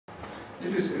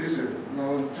It is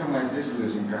well, in some ways it is a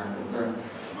losing battle, but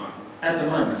at the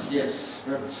moment, yes.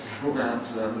 But how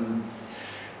about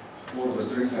all of us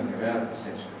doing something about it,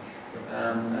 essentially?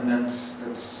 And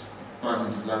that's buys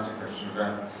into the larger question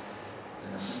about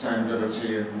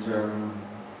sustainability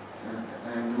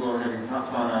and the world having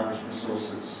finite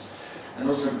resources, and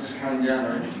also just cutting down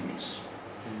our energy use.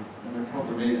 And the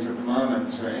problem is, at the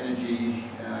moment, energy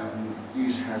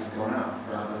use has gone up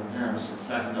rather than down. It's sort of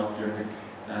flattened off during the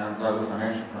global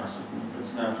financial crisis, but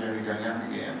it's now generally going up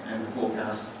again. And the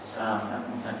forecasts are,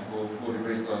 in fact, for 4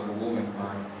 degrees global warming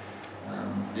by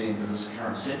the end of this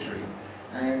current century.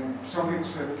 And some people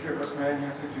say that Kiribati may only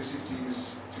have 50 or 60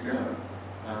 years to go.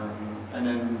 And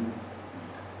then,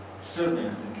 certainly,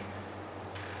 I think,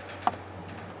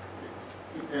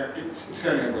 it's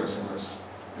going to get worse and worse.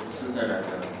 There's no doubt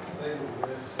about it.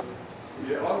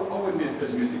 Yeah, I wouldn't be as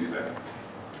pessimistic as that.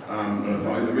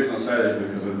 The reason I say that is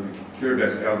because of the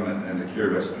Kiribati government and the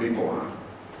Kiribati people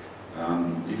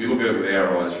aren't. If you look at it with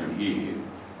our eyes from here,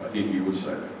 I think you would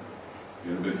say that.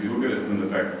 But if you look at it from the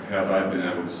fact of how they've been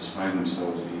able to sustain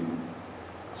themselves in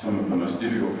some of the most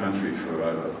difficult countries for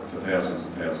over thousands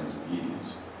and thousands of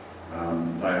years,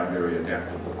 they are very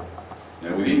adaptable.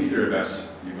 Now within Kiribati,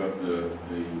 you've got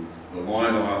the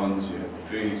Line Islands, you have the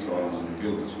Phoenix Islands and the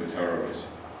Gilberts where Taro is.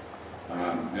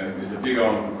 Now there's the big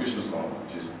island called Christmas Island,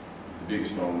 which is the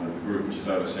biggest island of the group, which is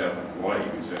over south of Hawaii,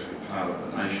 which is actually part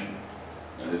of the nation.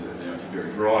 Now, it's a very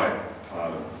dry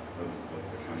part of the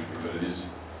country, but it is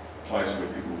a place where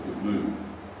people could move.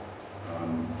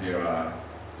 There are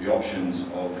the options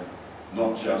of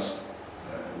not just,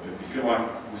 if you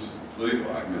like, this is a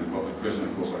political argument, what the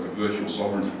President calls like a virtual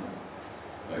sovereignty.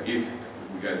 If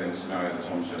we go down the scenario that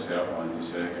Tom's just outlined, and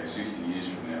say, okay, 60 years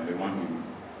from now,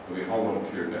 there'll be a whole lot of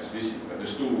Kiribati missing, but there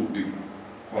still will be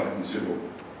quite a considerable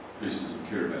pieces of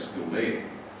Kiribati still there,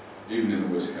 even in the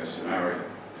worst case scenario.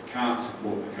 It can't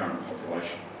support the current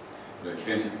population, but it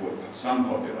can support some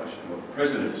population. What the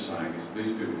President is saying is that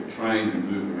these people get trained and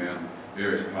moved around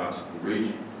various parts of the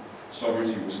region.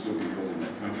 Sovereignty will still be held in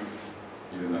that country,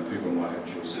 even though people might have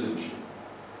dual citizenship,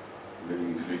 living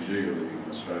in Fiji or living in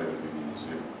Australia or living in New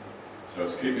Zealand. So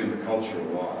it's keeping the culture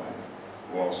alive,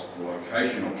 whilst the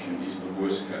location option is the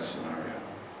worst case scenario.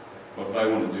 What they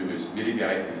want to do is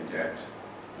mitigate and adapt,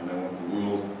 and they want the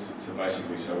world to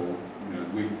basically say, well,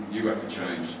 you have to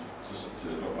change to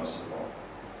help us survive.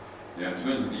 Now, in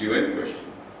terms of the UN question,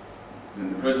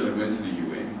 when the President went to the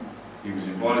UN, he was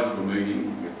invited to a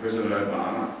meeting with President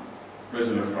Obama,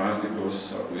 President of France, Nicolas,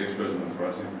 the ex-President of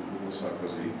France, Nicolas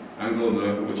Sarkozy, Angela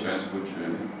Merkel, the Chancellor of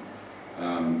Germany,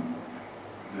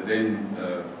 the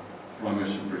then Prime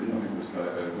Minister of Britain, I think it was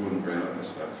Gordon Brown at that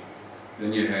stage.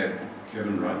 Then you had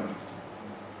Kevin Rudd,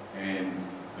 and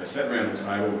they sat around the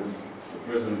table with the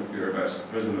President of Kiribati, the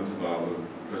President of Tuvalu,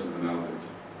 the President of Maldives.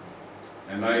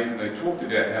 And they talked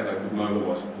about how they could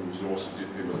mobilise the resources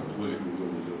if there was a political will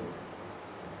to do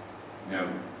it. Now,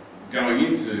 going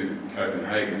into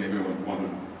Copenhagen, everyone wanted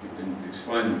to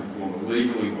explain in the form of a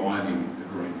legally binding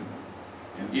agreement.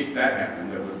 And if that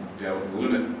happened, that would be able to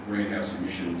limit greenhouse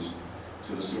emissions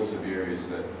to the sorts of areas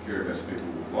that the Kiribati people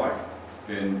would like,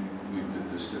 then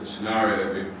the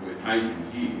scenario that we're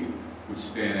painting here would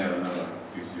span out another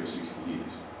 50 or 60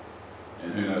 years.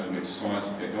 And who knows where science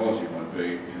and technology might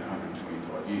be in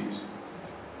 125 years.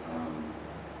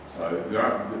 So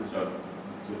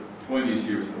the point is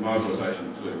here is the mobilisation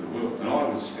of the political will. And I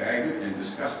was staggered and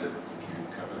disgusted in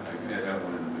Copenhagen, as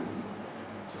outlined in the movie,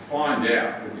 to find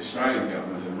out that the Australian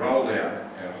government had rolled out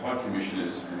our High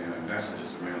Commissioners and our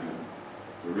ambassadors around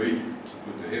the region to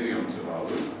put the heavy on Tuvalu,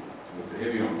 to put the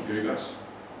heavy on Kiribati,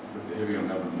 to put the heavy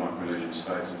on other Micronesian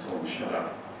states and tell them shut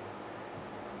up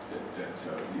at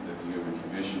the UN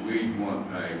Convention. We want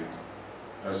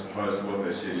as opposed to what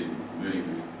they said in the meeting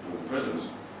with all the presidents,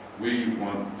 we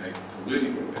want a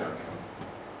political outcome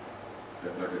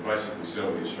that they could basically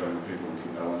sell the Australian people and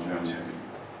keep Alan Jones happy.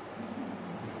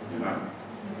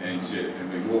 And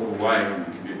we walk away from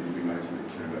the commitment we made to the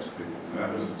Kiribati people. And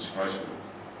that was a disgraceful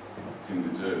thing to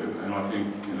do. And I think,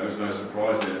 there's no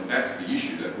surprise that if that's the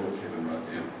issue that brought Kevin Rudd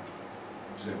down.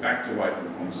 So they backed away from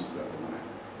the promises that were made.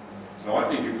 So I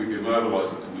think if we could mobilise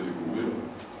the political will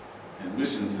and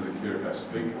listen to the Kiribati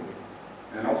people,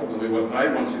 and ultimately what they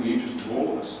want in the interest of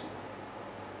all of us,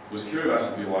 was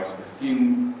Kiribati, if you like,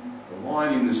 the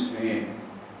line in the sand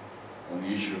on the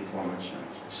issue of climate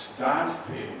change. It starts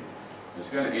there. It's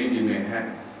going to end in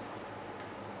Manhattan.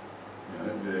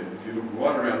 If you look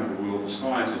right around the world, the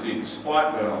science is in,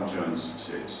 despite what Alan Jones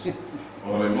says.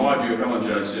 Although in my view, if Alan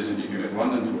Jones says that you can get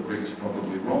London to a brick, it's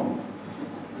probably wrong.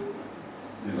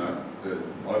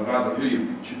 I'd rather hear you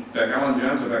back Alan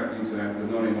Jones, I back the internet, the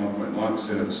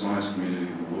 99.9% of the science community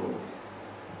in the world.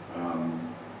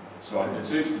 So it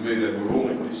seems to me that we're all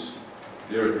in this.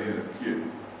 They're at the head of the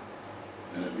queue.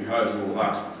 And it behoves all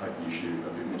us to take the issue a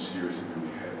bit more seriously than we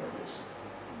have, I guess.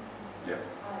 Yeah.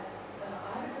 I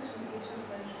have question. You just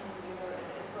mentioned, a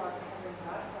broad having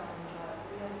background,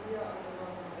 the idea of the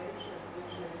northern beaches,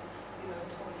 which is,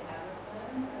 totally out of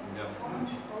plan. And how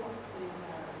much hope do you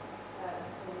have that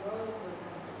the world will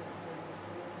come to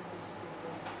this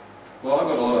point? Well, I've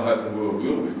got a lot of hope the world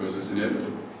will, because it's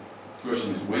inevitable. The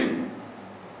question is when.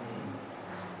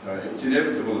 It's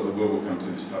inevitable that the world will come to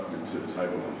the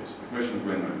table on this. The question is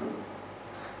when they will.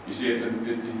 You see, you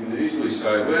can easily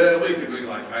say, well, we could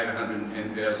relocate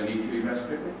 110,000 Kiribati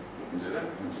people. We can do that. We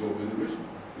can absorb the division.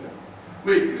 Yeah.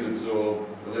 We can absorb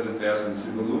 11,000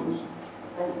 Tuvaluans. No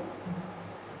problem.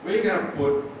 We're going to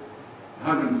put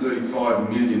 135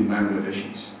 million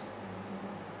Bangladeshis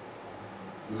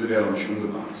who live out on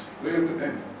Sundarbans. We're going to put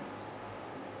them.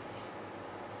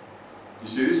 You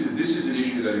see, this is an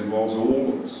issue that involves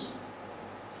all of us.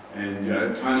 And,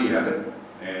 Tony Abbott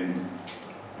and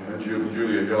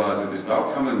Julia Gillards at this,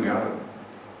 they'll come and go.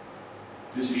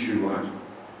 This issue won't.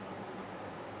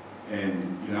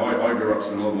 And, I grew up,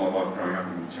 spent all of my life growing up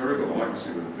in Terrigal. I can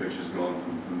see where the beach has gone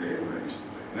from there where it used to be.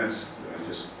 And that's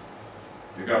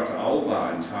you go up to Old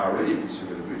Bar in Taree, you can see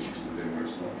where the beach used to be and where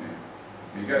it's not now.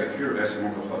 And you go to Kiribati and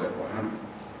multiply that by 100.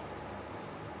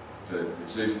 But it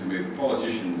seems to me the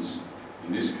politicians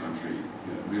in this country,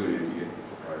 really need to get with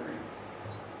the program.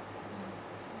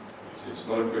 It's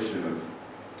not a question of,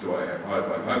 do I have hope?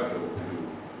 I hope that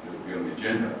it'll be on the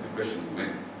agenda. The question is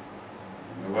when.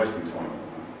 We're wasting time at the moment.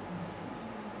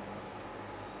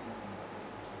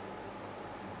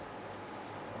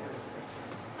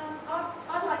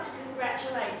 I'd like to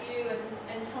congratulate you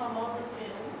and Tom on the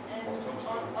film and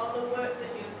on the work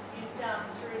that you've done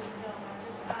through the film. I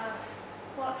just ask,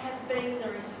 what has been the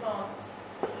response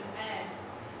that you've had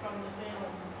from the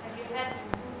film? Have you had some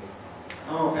good response?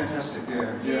 Oh, fantastic,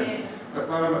 yeah. But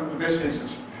one of the best things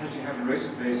that's actually happened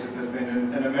recently is that there's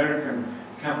been an American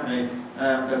company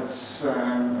that's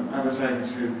undertaken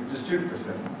to distribute the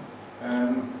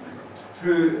film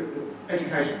through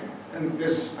education. And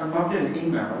I'm getting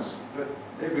emails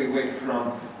every week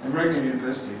from American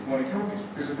universities wanting copies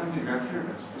because there's nothing about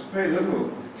Kiribati. There's very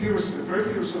very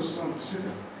few resources on the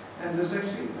Pacific. And there's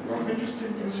actually a lot of interest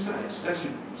in the States.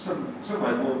 Actually, some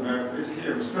way more than there is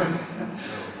here in Australia.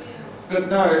 But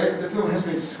no, the film has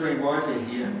been screened widely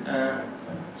here.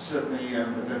 Certainly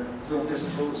at the film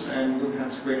festivals, and we've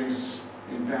had screenings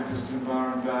in Bathurst and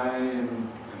Byron Bay, and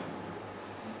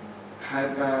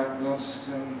Hobart,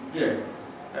 Launceston,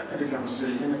 every couple of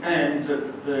cities. And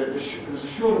there was a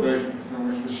shorter version of the film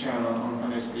which was shown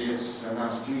on SBS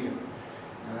last year.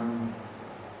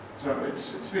 So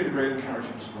it's been a very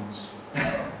encouraging response.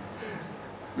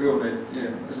 We all need,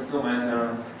 as a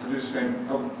filmmaker, I do spend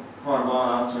quite a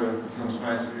while after the film's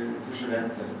made to really push it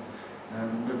out there.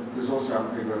 But there's also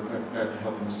other people that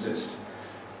help and assist.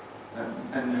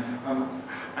 And I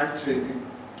actually think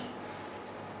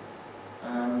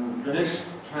the next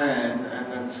plan,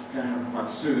 and that's going to happen quite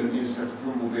soon, is that the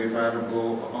film will be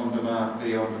available on demand,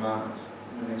 via on demand,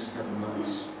 in the next couple of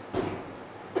months.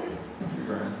 Which will be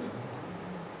great.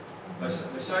 They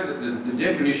say that the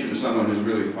definition of someone who's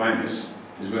really famous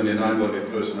is when they're known by their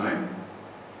first name.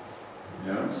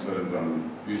 Sort of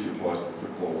usually applies to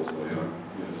footballers or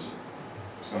just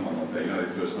someone like that, their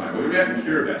first name. But we're out in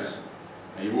Kiribati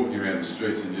and you're walking around the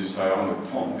streets and you just say, I'm with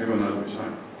Tom, everyone knows what you're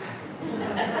saying.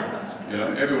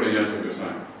 Everybody knows what you're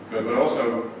saying. But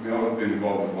also, I've been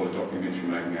involved with a lot of documentary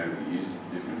making over the years,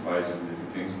 different phases and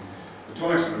different things. But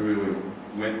Tom actually really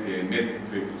went there, met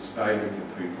the people, stayed with the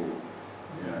people,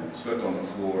 slept on the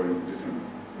floor in different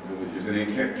villages, and then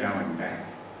kept going back.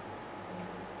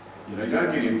 You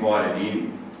don't get invited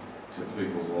in to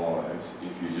people's lives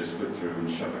if you just flip through and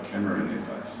shove a camera in their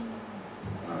face.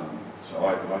 So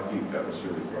I think that was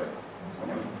really great.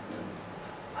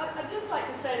 I'd just like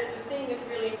to say that the thing that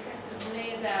really impresses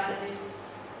me about it is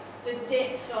the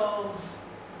depth of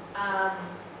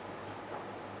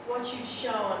what you've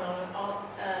shown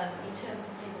in terms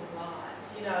of people's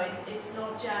lives. It's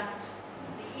not just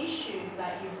the issue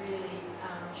that you've really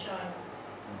shown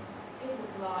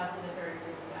people's lives in a very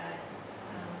real way.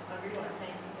 I really want to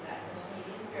thank you for that because I think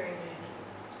it is very moving.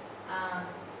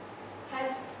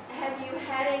 Have you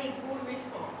had any good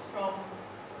response from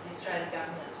the Australian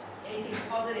government? Anything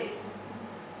positive?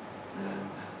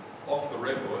 Off the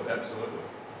record, absolutely.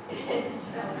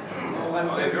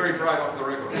 They're They're very bright off the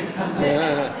record.